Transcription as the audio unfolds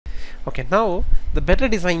Okay, now the better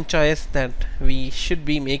design choice that we should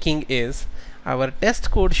be making is our test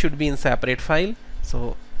code should be in separate file.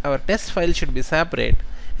 So our test file should be separate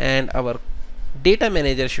and our data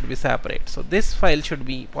manager should be separate. So this file should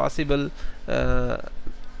be possible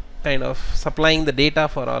kind of supplying the data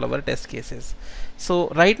for all our test cases. So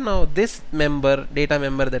right now this data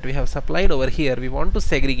member that we have supplied over here, we want to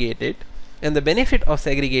segregate it, and the benefit of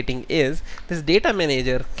segregating is this data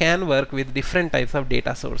manager can work with different types of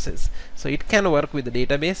data sources. So it can work with the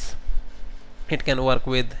database, it can work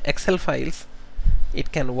with Excel files,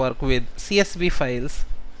 it can work with CSV files,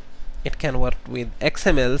 it can work with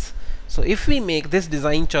XMLs. So if we make this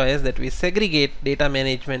design choice that we segregate data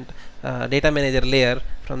manager layer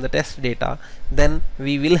from the test data, then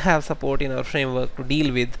we will have support in our framework to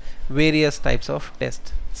deal with various types of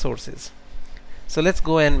test sources. So let's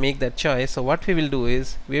go and make that choice. So what we will do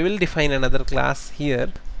is we will define another class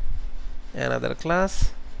here, another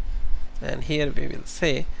class, and here we will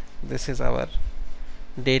say this is our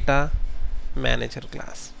data manager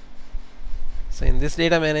class. So in this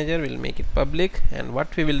data manager we'll make it public, and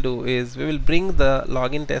what we will do is we will bring the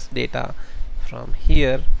login test data from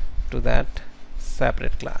here to that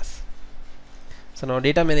separate class. So now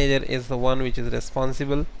data manager is the one which is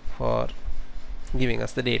responsible for giving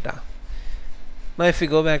us the data. Now if we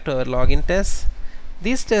go back to our login tests,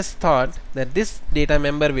 these tests thought that this data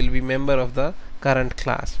member will be member of the current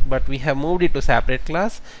class, but we have moved it to separate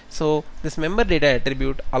class. So this member data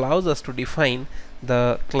attribute allows us to define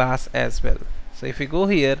the class as well. So if we go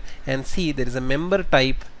here and see, there is a member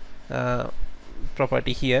type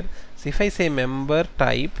property here. So if I say member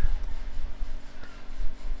type,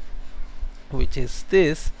 which is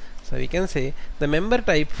this, so we can say the member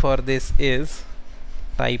type for this is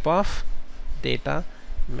type of data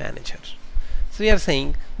manager. So we are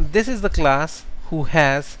saying this is the class who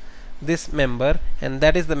has this member, and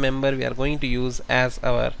that is the member we are going to use as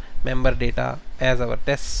our member data, as our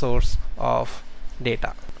test source of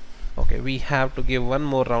data. Okay, we have to give one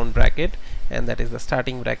more round bracket, and that is the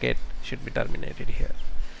starting bracket should be terminated here.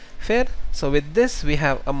 Fair. So with this we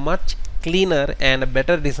have a much cleaner and a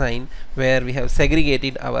better design where we have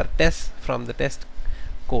segregated our tests from the test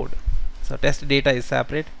code. So test data is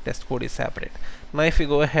separate, test code is separate. Now if we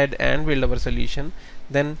go ahead and build our solution,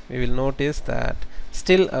 then we will notice that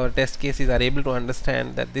still our test cases are able to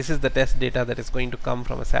understand that this is the test data that is going to come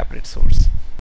from a separate source.